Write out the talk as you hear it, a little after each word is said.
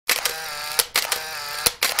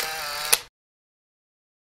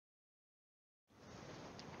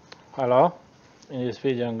Hello, in this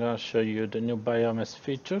video I'm going to show you the new Biomes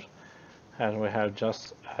feature, and we have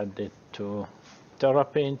just added to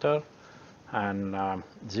Terrapainter and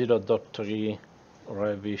 0.3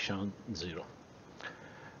 revision 0.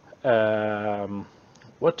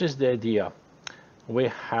 What is the idea? We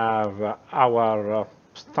have our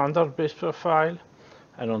standard base profile,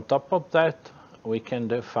 and on top of that we can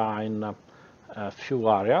define a few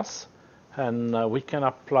areas, and we can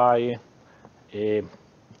apply a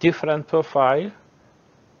different profile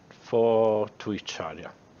to each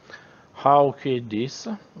area. How create this?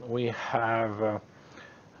 We have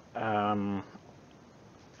a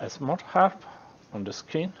smart harp on the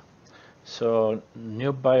screen. So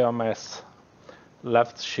new Biomes,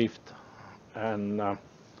 left shift and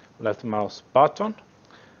left mouse button,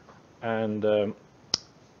 and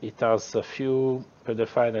it has a few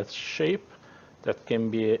predefined shape that can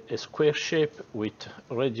be a square shape with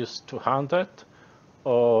radius 200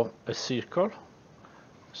 or a circle.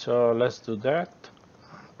 So let's do that,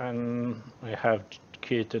 and we have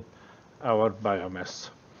created our Biomes.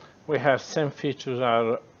 We have same features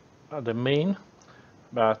are the main,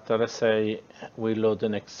 but let's say we load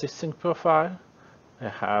an existing profile. I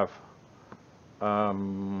have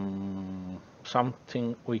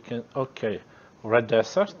something we can, red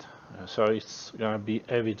desert, so it's going to be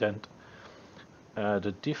evident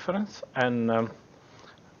the difference, and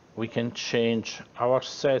we can change our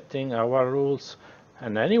setting, our rules,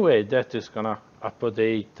 and anyway that is gonna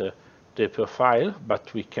update the profile,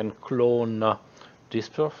 but we can clone this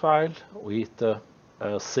profile with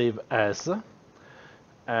save as,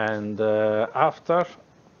 and after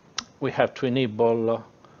we have to enable,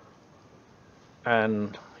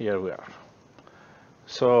 and here we are.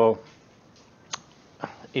 So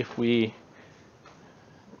if we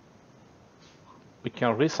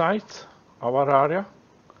can resize our area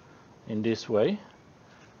in this way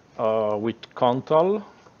with control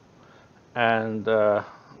and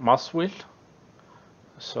mouse wheel,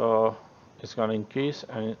 so it's going to increase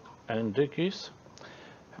and decrease,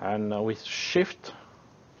 and with shift,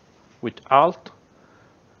 with alt,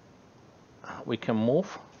 we can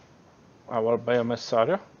move our Biomes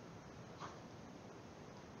area,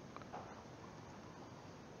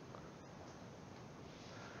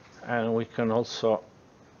 and we can also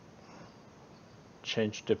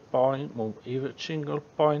change the point, move every single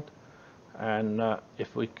point, and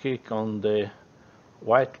if we click on the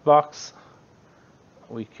white box,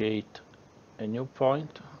 we create a new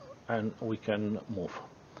point and we can move.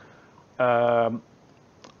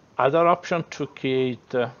 Other option to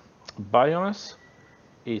create Biomes,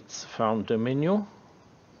 it's from the menu.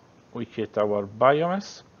 We create our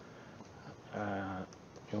Biomes,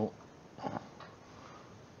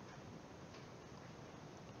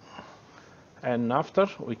 and after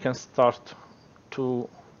we can start to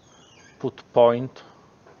put point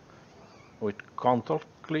with control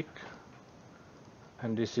click,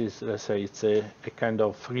 and this is, let's say, it's a kind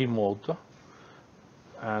of free mode,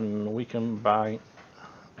 and we can buy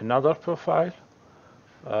another profile,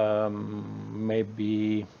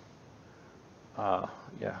 maybe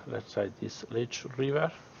yeah, let's say this Ledge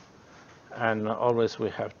River, and always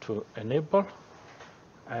we have to enable,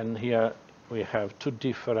 and here we have two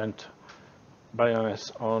different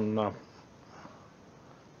Biomes on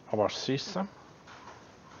our system,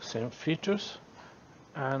 same features,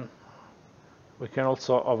 and we can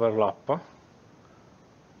also overlap.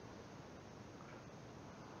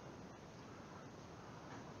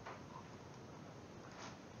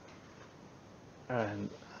 And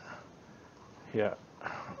here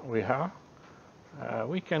we have,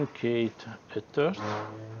 we can create a third,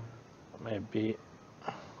 maybe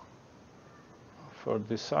for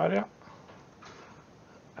this area,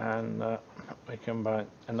 and we can buy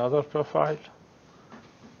another profile,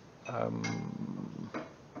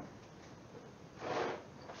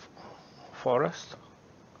 forest,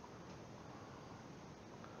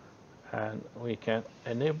 and we can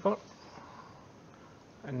enable,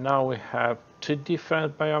 and now we have two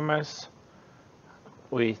different Biomes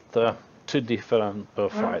with two different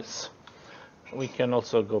profiles. We can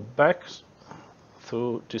also go back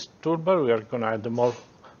through this toolbar. We are going to add more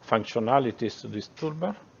functionalities to this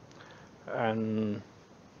toolbar, and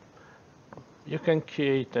you can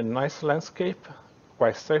create a nice landscape,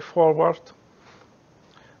 quite straightforward.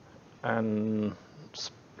 And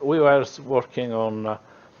we were working on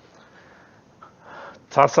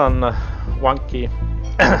 1001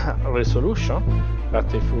 resolution,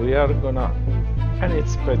 but if we are gonna, and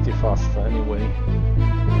it's pretty fast anyway,